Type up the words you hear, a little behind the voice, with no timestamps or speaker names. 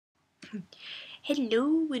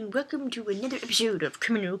Hello and welcome to another episode of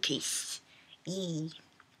Criminal Case. Yee.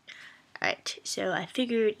 Alright, so I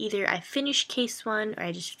figured either I finish case 1 or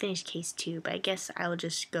I just finish case 2, but I guess I will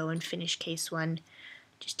just go and finish case 1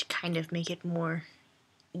 just to kind of make it more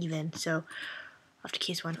even. So, off to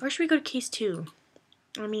case 1. Or should we go to case 2?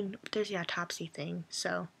 I mean, there's the autopsy thing,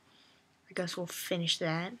 so I guess we'll finish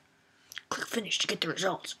that. Click finish to get the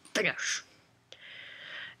results. Finish.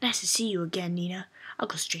 Nice to see you again, Nina. I'll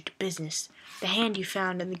go straight to business. The hand you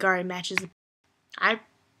found in the garden matches the... I'm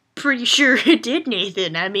pretty sure it did,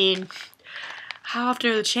 Nathan. I mean, how often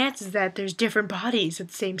are the chances that there's different bodies at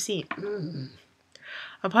the same scene?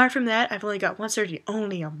 Apart from that, I've only got one certainty.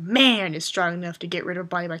 Only a man is strong enough to get rid of a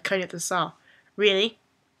body by cutting it with a saw. Really?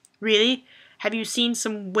 Really? Have you seen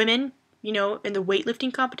some women, in the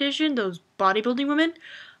weightlifting competition? Those bodybuilding women?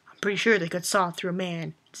 I'm pretty sure they could saw through a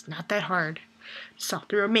man. It's not that hard. Saw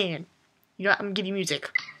through a man. You know what? I'm gonna give you music.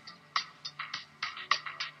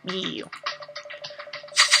 Yeah.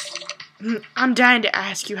 I'm dying to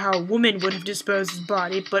ask you how a woman would have disposed of his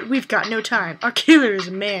body, but we've got no time. Our killer is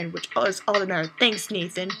a man, which is all that matters. Thanks,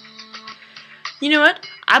 Nathan. You know what?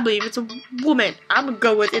 I believe it's a woman. I'm gonna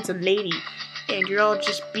go with it's a lady. And you're all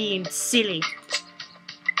just being silly.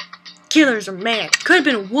 Killer's a man. Could have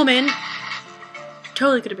been a woman.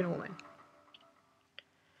 Totally could have been a woman.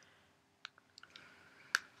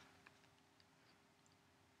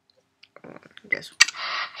 Guess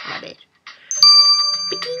my bad.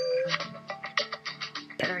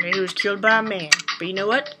 Apparently he was killed by a man. But you know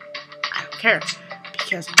what? I don't care.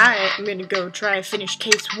 Because I am gonna go try and finish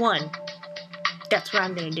case 1. That's what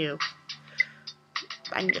I'm gonna do.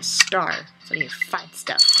 I need a star. So I need to fight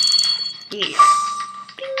stuff. Yeah.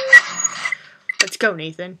 Let's go,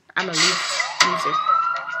 Nathan. I'm gonna leave music.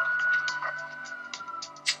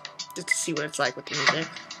 Just to see what it's like with the music.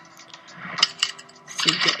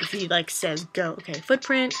 If he says go. Okay,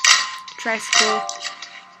 footprint, tricycle,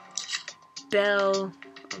 bell,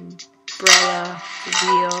 umbrella,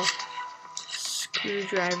 wheel,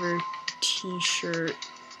 screwdriver, t-shirt,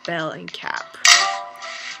 bell, and cap.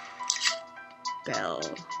 Bell.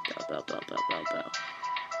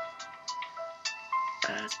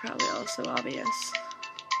 That's probably also obvious.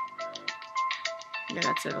 No,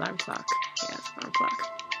 that's an alarm clock. Yeah, it's an alarm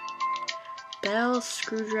clock. Bell,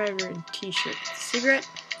 screwdriver, and t-shirt. Cigarette.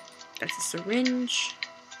 That's a syringe.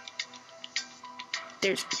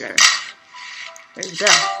 There's a screwdriver. There's a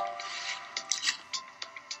bell.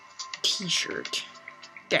 T-shirt.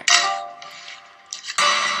 There.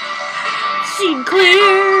 Scene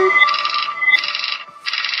cleared!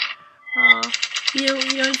 Aw, you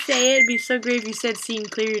don't say it. It'd be so great if you said scene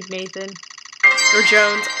cleared, Nathan. Or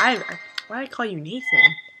Jones. Why did I call you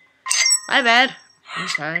Nathan? My bad. I'm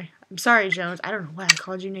sorry. I'm sorry, Jones. I don't know why I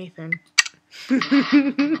called you Nathan.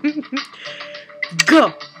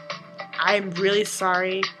 Go! I'm really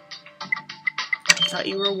sorry. I thought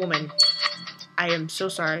you were a woman. I am so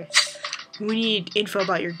sorry. We need info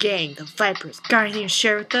about your gang, the Vipers. Got anything to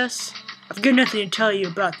share with us? I've got nothing to tell you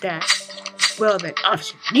about that. Well then,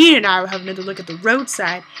 Officer Nina and I will have another look at the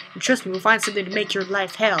roadside, and trust me, we'll find something to make your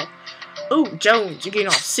life hell. Oh, Jones, you're getting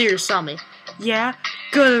all serious on me. Yeah?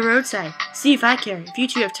 Go to the roadside. See if I care. If you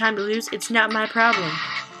two have time to lose, it's not my problem.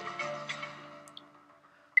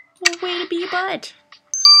 Well, way to be a butt.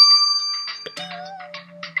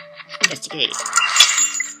 Investigating.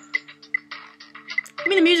 I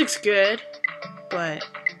mean, the music's good, but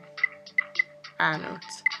I don't know.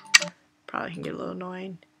 It's probably can get a little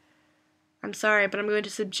annoying. I'm sorry, but I'm going to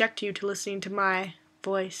subject you to listening to my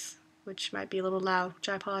voice, which might be a little loud, which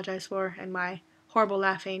I apologize for, and my horrible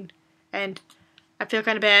laughing. And I feel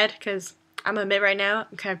kind of bad because I'm gonna admit right now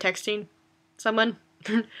I'm kind of texting someone,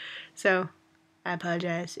 so I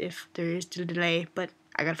apologize if there is a delay, but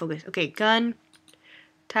I gotta focus. Okay, gun,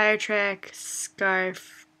 tire track,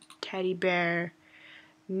 scarf, teddy bear,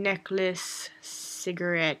 necklace,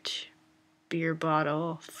 cigarette, beer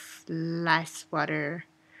bottle, fly swatter,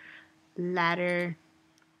 ladder.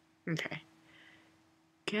 Okay,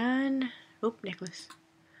 gun. Oh, necklace,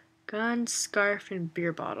 gun, scarf, and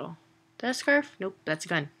beer bottle. Is that a scarf? Nope, that's a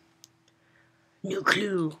gun. No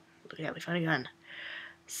clue. Look at that, we found a gun.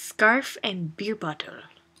 Scarf and beer bottle.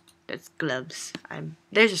 That's gloves.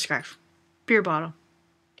 There's a scarf. Beer bottle.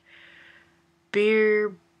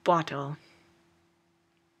 Beer bottle.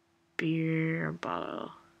 Beer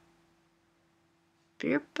bottle.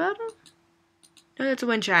 Beer bottle? No, that's a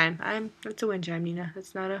wind chime. That's a wind chime, Nina.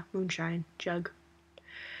 That's not a moonshine jug.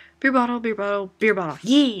 Beer bottle, beer bottle, beer bottle.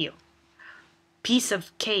 Yeah! Piece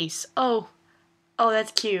of case. Oh,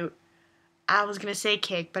 that's cute. I was gonna say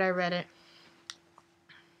cake, but I read it.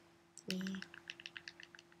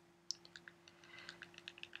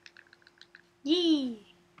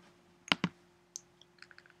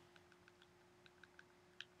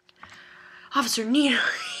 Officer Nina.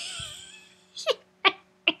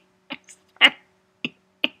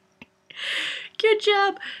 Good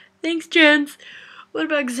job. Thanks, Jens. What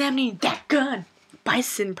about examining that gun?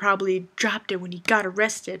 Bison probably dropped it when he got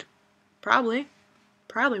arrested. Probably.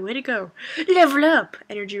 Way to go. Level up.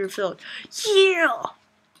 Energy refilled. Yeah.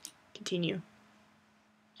 Continue.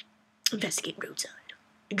 Investigate roadside.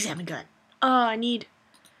 Examine gun. Oh, I need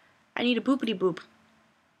a boopity boop.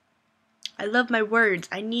 I love my words.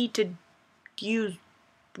 I need to use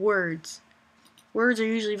words. Words are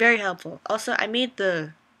usually very helpful. Also, I made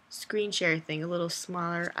the screen share thing a little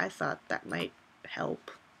smaller. I thought that might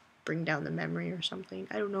help bring down the memory or something.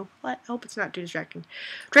 I don't know. What? I hope it's not too distracting.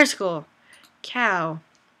 Tricycle. Cow.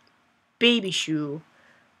 Baby shoe.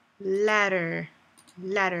 Ladder.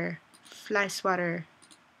 Fly swatter.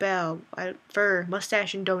 Bell. Fur.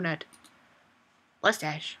 Mustache and donut.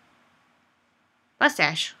 Mustache.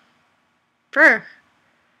 Fur.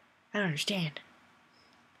 I don't understand.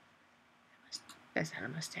 That's not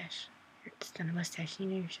a mustache. It's not a mustache. You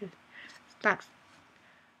know you should. It's not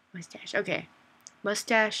mustache. Okay.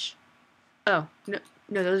 Mustache. Oh, no,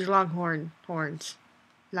 those are longhorn horns.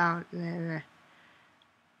 Long.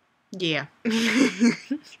 Yeah.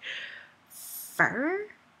 Fur?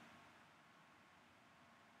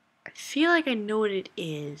 I feel like I know what it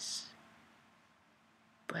is,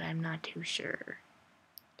 but I'm not too sure.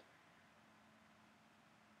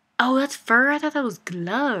 Oh, that's fur? I thought that was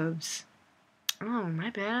gloves. Oh,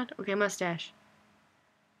 my bad. Okay, mustache.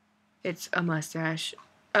 It's a mustache.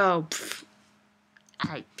 Oh, pfft.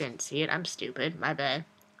 I didn't see it. I'm stupid. My bad.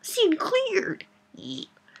 Scene cleared. Yeah.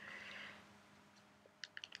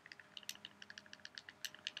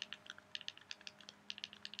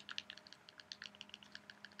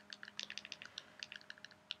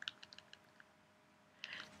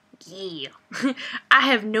 Yeah. I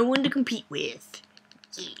have no one to compete with.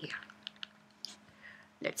 Yeah.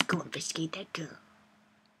 Let's go investigate that girl.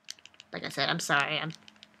 Like I said, I'm sorry. I'm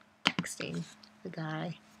texting the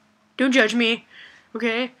guy. Don't judge me.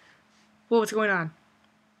 Okay? Whoa, what's going on?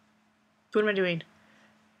 What am I doing?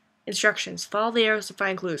 Instructions. Follow the arrows to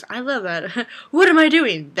find clues. I love that. What am I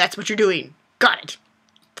doing? That's what you're doing. Got it.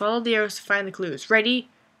 Follow the arrows to find the clues. Ready?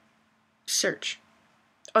 Search.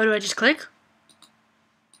 Oh, do I just click?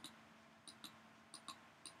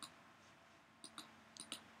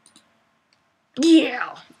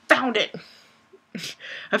 Yeah! Found it!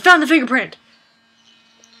 I found the fingerprint!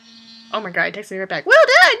 Oh my god, he texted me right back. Well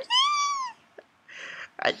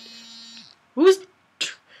done! Who's...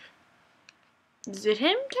 Is it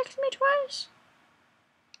him texting me twice?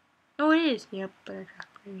 Oh, it is. Yep, but I dropped.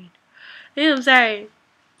 What do you mean? Ew, I'm sorry.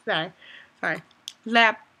 Sorry.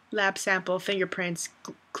 Lab sample, fingerprints,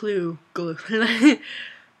 clue, glue.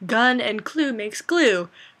 Gun and clue makes glue.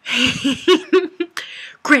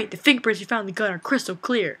 Great, the fingerprints you found in the gun are crystal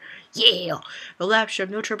clear. Yeah! The lab should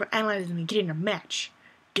have no trouble analyzing them and getting a match.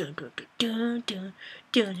 Dun, dun, dun, dun,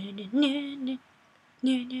 dun, dun, dun,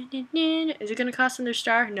 dun. Is it going to cost them their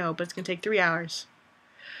star? No, but it's going to take 3 hours.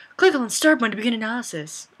 Click on the start button to begin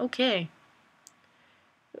analysis. Okay.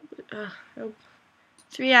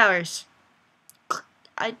 3 hours.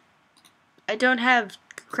 I don't have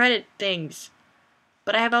credit things,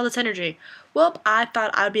 but I have all this energy. Well, I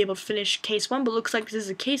thought I'd be able to finish case 1, but looks like this is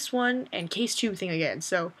a case 1 and case 2 thing again.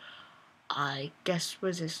 So, I guess, what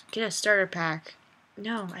is this? Get a starter pack.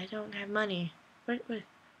 No, I don't have money. What?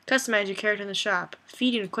 Customize your character in the shop.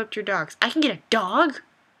 Feed and equip your dogs. I can get a dog?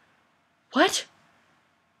 What?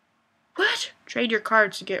 Trade your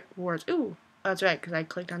cards to get rewards. Ooh, that's right, because I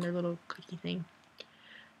clicked on their little clicky thing.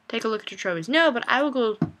 Take a look at your trophies. No, but I will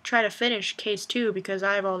go try to finish case 2 because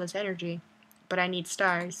I have all this energy. But I need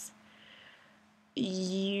stars.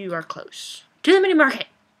 You are close. To the mini market!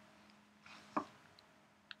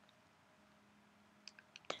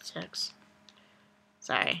 That sucks.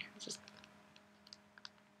 Sorry. Just...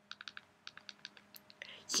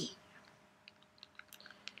 Yeah.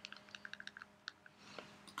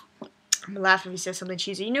 I'm gonna laugh if he says something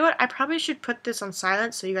cheesy. You know what? I probably should put this on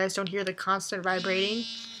silent so you guys don't hear the constant vibrating.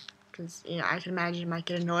 Because, you know, I can imagine it might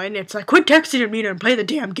get annoying. It's like, quit texting me and play the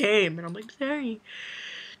damn game. And I'm like, sorry.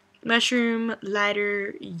 Mushroom,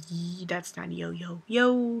 lighter, that's not yo.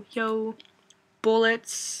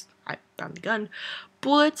 Bullets, I found the gun.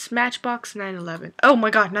 Bullets, matchbox, 911. Oh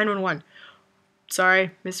my god, 911.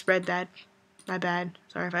 Sorry, misread that. My bad.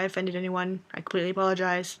 Sorry if I offended anyone. I completely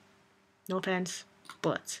apologize. No offense.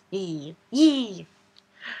 Bullets. Yee. Blue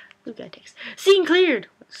guy text. Scene cleared!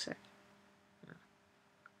 That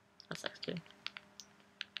sucks too.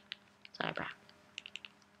 Sorry, bro.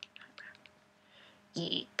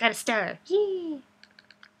 Yeah, got a star. Yeah.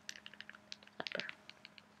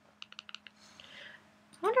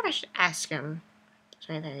 ask him if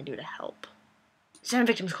there's anything I can do to help. Examine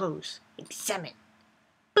victim's clothes. Examine.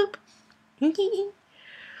 Boop.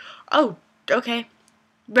 Oh, okay.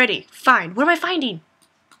 Ready. Find. What am I finding?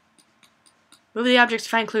 Move the objects to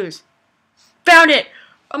find clues. Found it!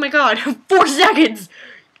 Oh my god. 4 seconds!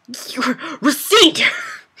 Receipt!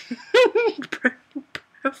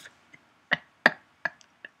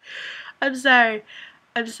 I'm sorry.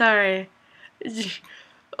 I'm sorry.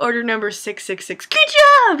 Order number 666. Good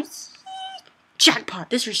job! Jackpot!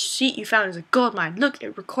 This receipt you found is a gold mine. Look,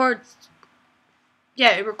 it records...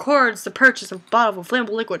 Yeah, it records the purchase of a bottle of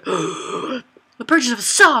flammable liquid. The purchase of a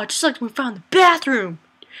saw, just like we found in the bathroom.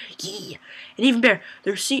 Yeah. And even better,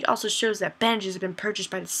 the receipt also shows that bandages have been purchased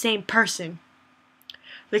by the same person.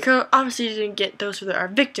 The girl obviously didn't get those for our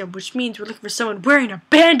victim, which means we're looking for someone wearing a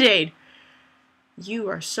band-aid. You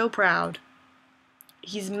are so proud.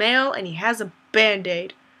 He's male and he has a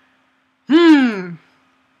band-aid. Boop.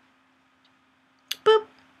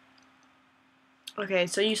 Okay,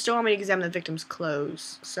 so you still want me to examine the victim's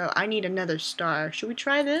clothes. So I need another star. Should we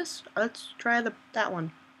try this? Let's try that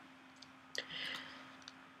one.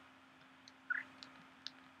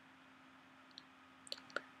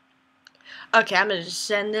 Okay, I'm gonna just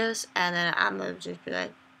send this, and then I'm gonna just be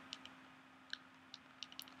like,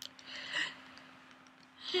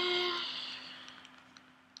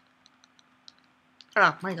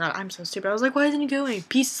 oh my god, I'm so stupid. I was like, why isn't it going?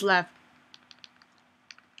 Pieces left.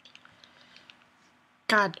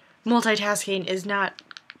 God, multitasking is not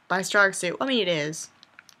my strong suit. I mean, it is,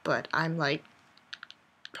 but I'm like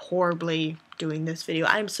horribly doing this video.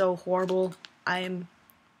 I'm so horrible. I am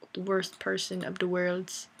the worst person of the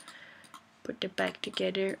world. Put it back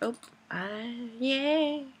together. Oh,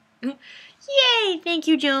 yay. Yay, thank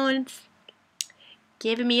you, Jones.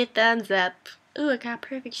 Giving me a thumbs up. Ooh, I got a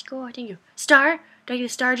perfect score. Thank you. Star? Do I get a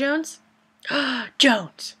star, Jones?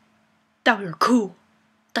 Jones. Thought we were cool.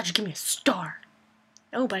 Thought you'd give me a star.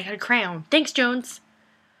 Oh, but I got a crown. Thanks, Jones.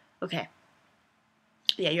 Okay.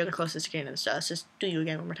 Yeah, you're the closest to getting to the star. Let's just do you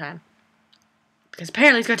again one more time. Because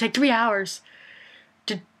apparently it's going to take 3 hours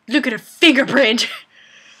to look at a fingerprint.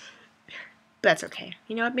 But that's okay.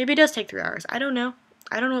 You know what? Maybe it does take 3 hours. I don't know.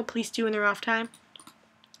 I don't know what police do in their off time.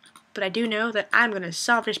 But I do know that I'm going to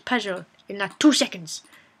solve this puzzle in like 2 seconds.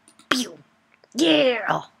 Pew!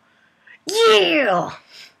 Yeah! Yeah!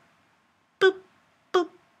 Boop, boop,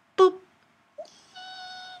 boop.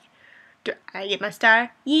 Do I get my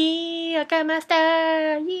star? Yeah, I got my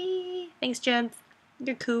star! Yeah! Thanks, Jones.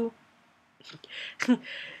 You're cool.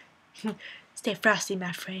 Stay frosty,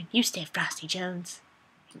 my friend. You stay frosty, Jones.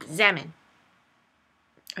 Examine.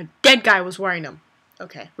 A dead guy was wearing them.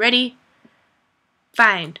 Okay, ready?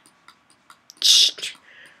 Find.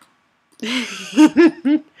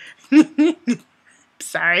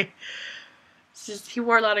 Sorry. It's just, he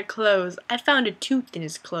wore a lot of clothes. I found a tooth in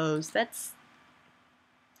his clothes. That's...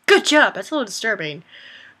 Good job! That's a little disturbing.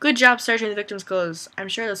 Good job searching the victim's clothes. I'm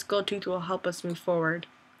sure the skull tooth will help us move forward.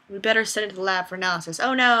 We better send it to the lab for analysis.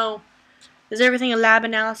 Oh no! Is everything a lab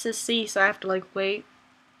analysis? See, so I have to like wait.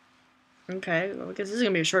 Okay, well, because this is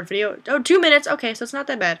gonna be a short video. Oh, 2 minutes. Okay, so it's not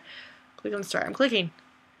that bad. Click on start. I'm clicking.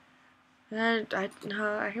 I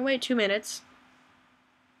can wait 2 minutes.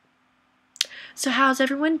 So how's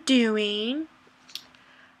everyone doing?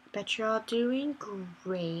 Bet you're all doing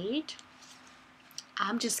great.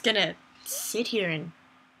 I'm just gonna sit here and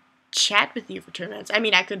chat with you for 2 minutes. I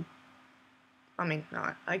mean, I could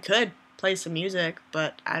play some music,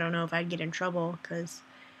 but I don't know if I'd get in trouble because,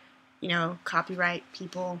 you know, copyright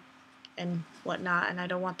people and whatnot, and I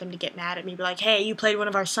don't want them to get mad at me, be like, hey, you played one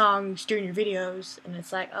of our songs during your videos, and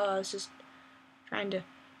it's like, oh, it's just trying to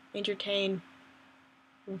entertain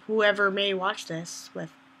whoever may watch this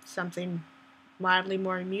with something mildly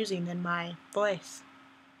more amusing than my voice,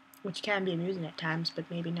 which can be amusing at times,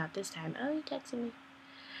 but maybe not this time. Oh, you're texting me.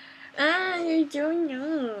 I don't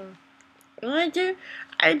know.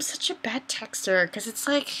 I'm such a bad texter, because it's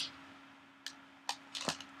like,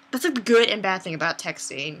 that's a good and bad thing about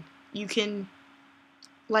texting. You can,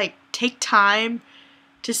 like, take time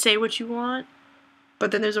to say what you want,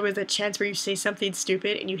 but then there's always that chance where you say something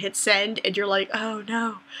stupid and you hit send and you're like, oh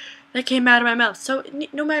no, that came out of my mouth. So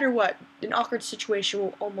no matter what, an awkward situation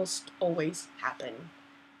will almost always happen.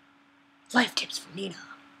 Life tips from Nina.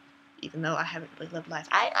 Even though I haven't really lived life.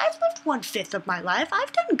 I've lived 1/5 of my life.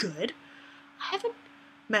 I've done good. I haven't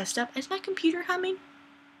messed up. Is my computer humming?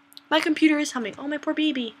 My computer is humming. Oh, my poor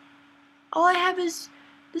baby. All I have is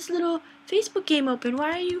this little Facebook game open.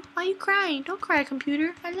 Why are you crying? Don't cry,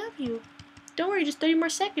 computer. I love you. Don't worry, just 30 more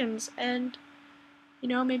seconds, and, you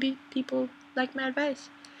know, maybe people like my advice.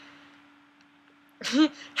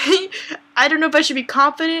 I don't know if I should be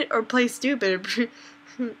confident or play stupid.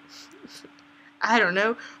 I don't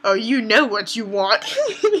know. Oh, you know what you want.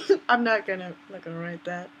 I'm not gonna write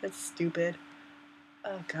that. That's stupid.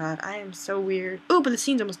 Oh god, I am so weird. Oh, but the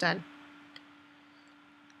scene's almost done.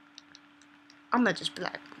 I'm gonna just be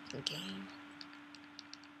like, game.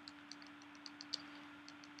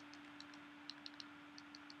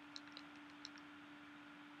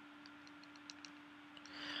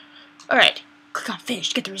 Alright, click on finish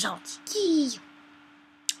to get the results. Yee.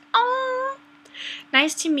 Oh,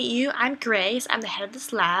 nice to meet you. I'm Grace. I'm the head of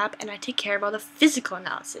this lab, and I take care of all the physical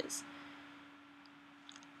analysis.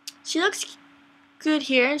 She looks good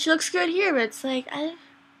here, and she looks good here, but it's like, I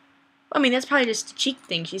mean, that's probably just a cheek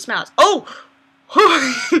thing. She smiles. Oh!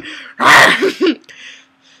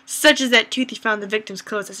 Such as that tooth he found in the victim's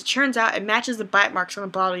clothes. As it turns out, it matches the bite marks on the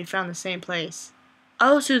bottle he found in the same place.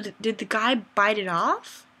 Oh, so did the guy bite it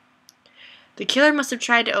off? The killer must have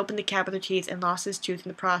tried to open the cap with their teeth and lost his tooth in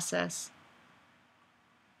the process.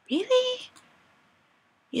 Really?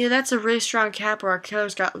 Either that's a really strong cap or our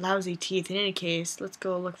killer's got lousy teeth. In any case, let's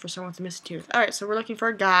go look for someone with a missing tooth. Alright, so we're looking for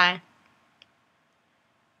a guy.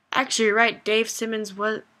 Actually, you're right. Dave Simmons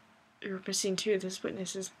was missing tooth. This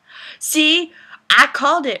witnesses. See? I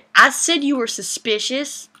called it. I said you were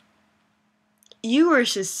suspicious. You were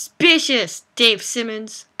suspicious, Dave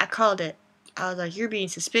Simmons. I called it. I was like, you're being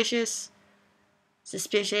suspicious.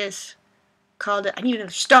 Suspicious. Called it. I need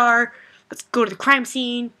another star. Let's go to the crime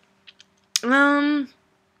scene. I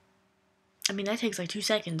mean, that takes like 2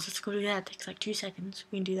 seconds. Let's go do that. It takes like 2 seconds.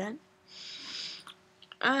 We can do that.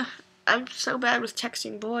 I'm so bad with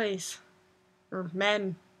texting boys. Or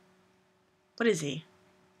men. What is he?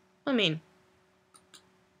 I mean,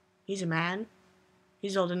 he's a man.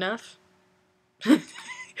 He's old enough.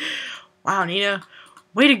 Wow, Nina.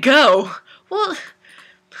 Way to go. Well,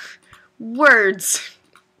 words.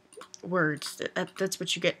 Words. That's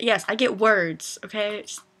what you get. Yes, I get words, okay?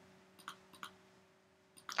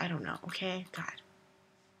 I don't know, okay? God.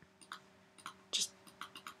 Just,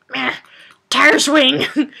 meh. Tire swing!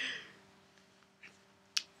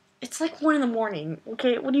 It's like 1 in the morning,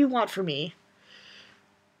 okay? What do you want from me?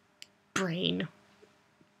 Brain.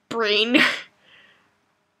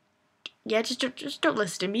 Yeah, just don't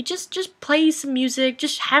listen to me. Just play some music.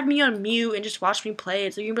 Just have me on mute and just watch me play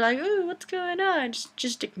it. So you can be like, ooh, what's going on?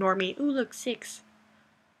 Just ignore me. Ooh, look, 6.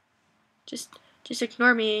 Just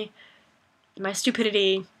ignore me. My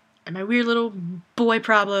stupidity and my weird little boy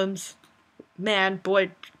problems. Man,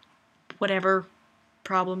 boy, whatever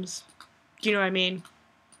problems. Do you know what I mean?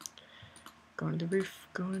 Go on the roof.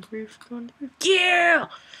 Yeah!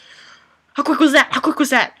 How quick was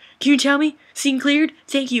that? Can you tell me? Scene cleared?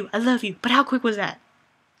 Thank you. I love you. But how quick was that?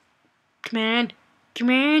 Come on.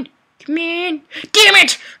 Damn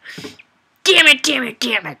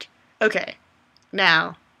it! Okay.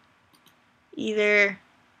 Now, either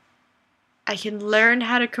I can learn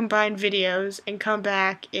how to combine videos and come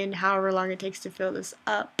back in however long it takes to fill this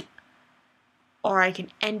up, or I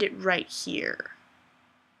can end it right here.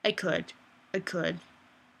 I could.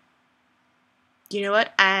 You know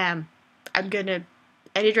what? I'm gonna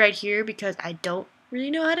edit right here because I don't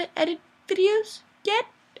really know how to edit videos yet,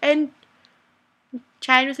 and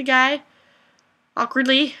chatting with a guy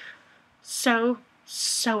awkwardly, so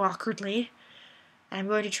awkwardly. I'm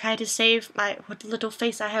going to try to save what little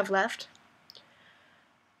face I have left.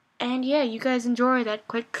 And yeah, you guys enjoy that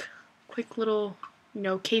quick little,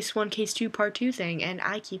 case 1, case 2, part 2 thing, and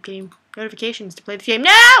I keep getting notifications to play the game.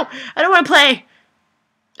 No! I don't want to play!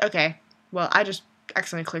 Okay, well, I just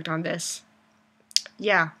accidentally clicked on this.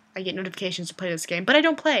 Yeah, I get notifications to play this game, but I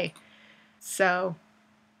don't play. So,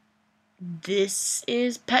 this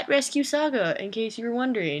is Pet Rescue Saga, in case you were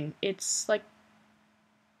wondering. It's like,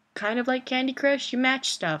 kind of like Candy Crush. You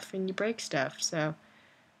match stuff and you break stuff, so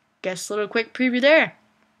guess a little quick preview there.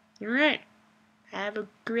 Alright. Have a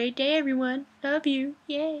great day, everyone. Love you.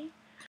 Yay.